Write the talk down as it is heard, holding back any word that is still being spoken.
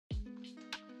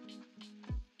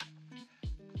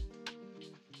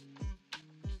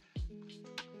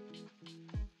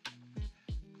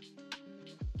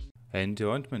A&D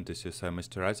Ointment is used as a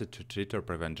moisturizer to treat or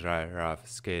prevent dry, rough,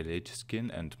 scaly, itchy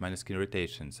skin and many skin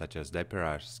irritations such as diaper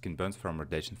rash, skin burns from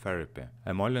radiation therapy.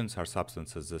 Emollients are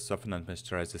substances that soften and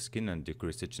moisturize the skin and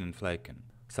decrease itching and flaking.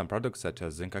 Some products such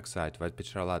as zinc oxide, white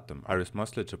petrolatum are used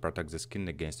mostly to protect the skin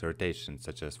against irritations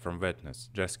such as from wetness.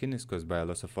 Dry skin is caused by a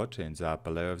loss of water in the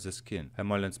upper layer of the skin.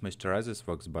 Emollients moisturizers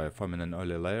works by forming an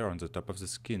oily layer on the top of the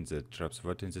skin that traps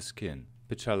water in the skin.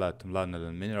 Petrolatum,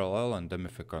 lanolin, mineral oil and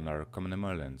dimethicone are common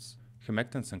emollients.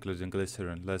 Humectants including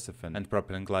glycerin, lecithin, and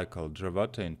propylene glycol draw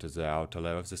water into the outer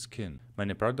layer of the skin.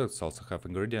 Many products also have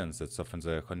ingredients that soften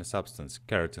the horny substance,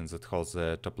 keratin that holds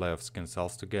the top layer of skin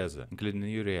cells together, including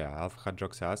urea,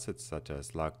 alpha-hydroxy acids such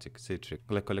as lactic, citric,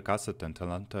 glycolic acid, and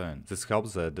allantoin. This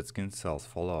helps the dead skin cells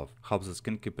fall off, helps the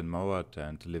skin keep in more water,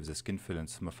 and leave the skin feeling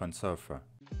smooth and softer.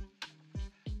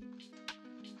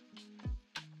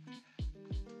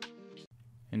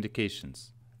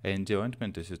 Indications: A&D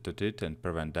Ointment is used to treat and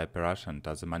prevent diaper rash and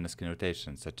other minor skin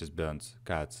irritations such as burns,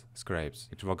 cuts, scrapes.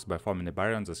 It works by forming a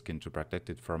barrier on the skin to protect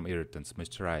it from irritants.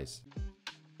 Moisturize.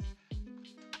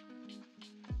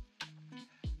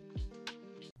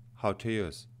 How to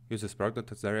use: use this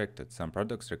product as directed. Some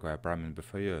products require priming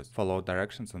before use. Follow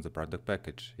directions on the product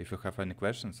package. If you have any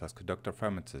questions, ask a doctor or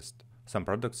pharmacist. Some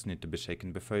products need to be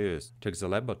shaken before use. Check the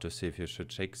label to see if you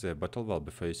should shake the bottle well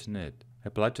before using it.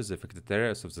 Apply to the affected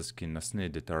areas of the skin as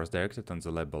needed or as directed on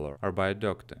the label or by a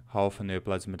doctor. How often you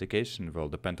apply the medication will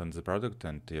depend on the product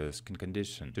and your skin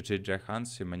condition. To treat dry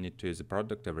hands, you may need to use the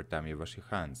product every time you wash your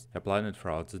hands, applying it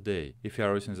throughout the day. If you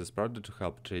are using this product to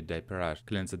help treat diaper rash,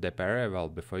 clean the diaper area well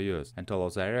before use and allow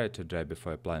the area to dry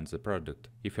before applying the product.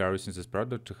 If you are using this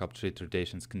product to help treat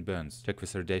radiation skin burns, check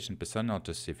with radiation personnel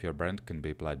to see if your brand can be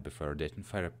applied before radiation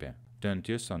therapy. Do not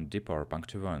use on deep or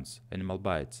puncture wounds, animal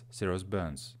bites, serious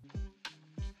burns.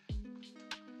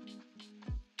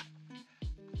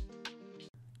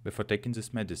 Before taking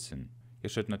this medicine, you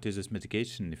should not use this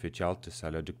medication if your child is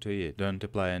allergic to it. Don't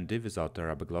apply A&D without a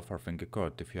rubber glove or finger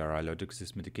coat if you are allergic to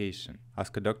this medication.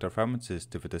 Ask a doctor or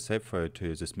pharmacist if it is safe for you to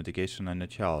use this medication on your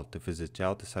child if the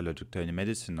child is allergic to any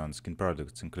medicine on skin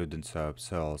products including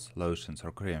soaps, oils, lotions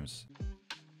or creams.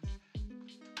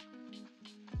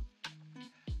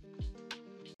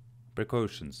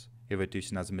 Precautions: avoid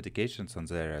using other medications on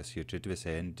the areas you treat with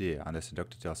A&D unless the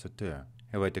doctor tells you to.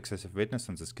 Avoid excessive wetness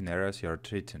on the skin areas you are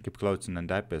treating. Keep clothing and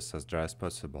diapers as dry as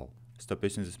possible. Stop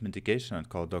using this medication and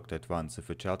call a doctor at once if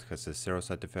your child has a serious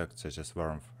side effect such as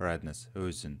warmth, redness,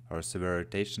 oozing, or severe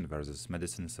irritation where this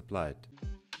medicine is applied.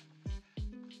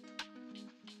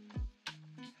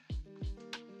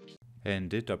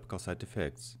 A&D topical side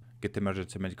effects: get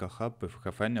emergency medical help if you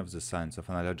have any of the signs of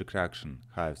an allergic reaction,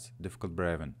 hives, difficult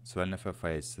breathing, swelling of your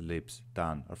face, lips,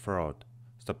 tongue, or throat.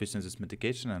 Stop using this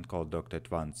medication and call a doctor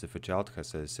at once if your child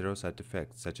has a serious side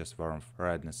effect such as warmth,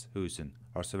 redness, oozing,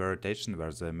 or severe irritation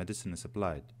where the medicine is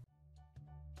applied.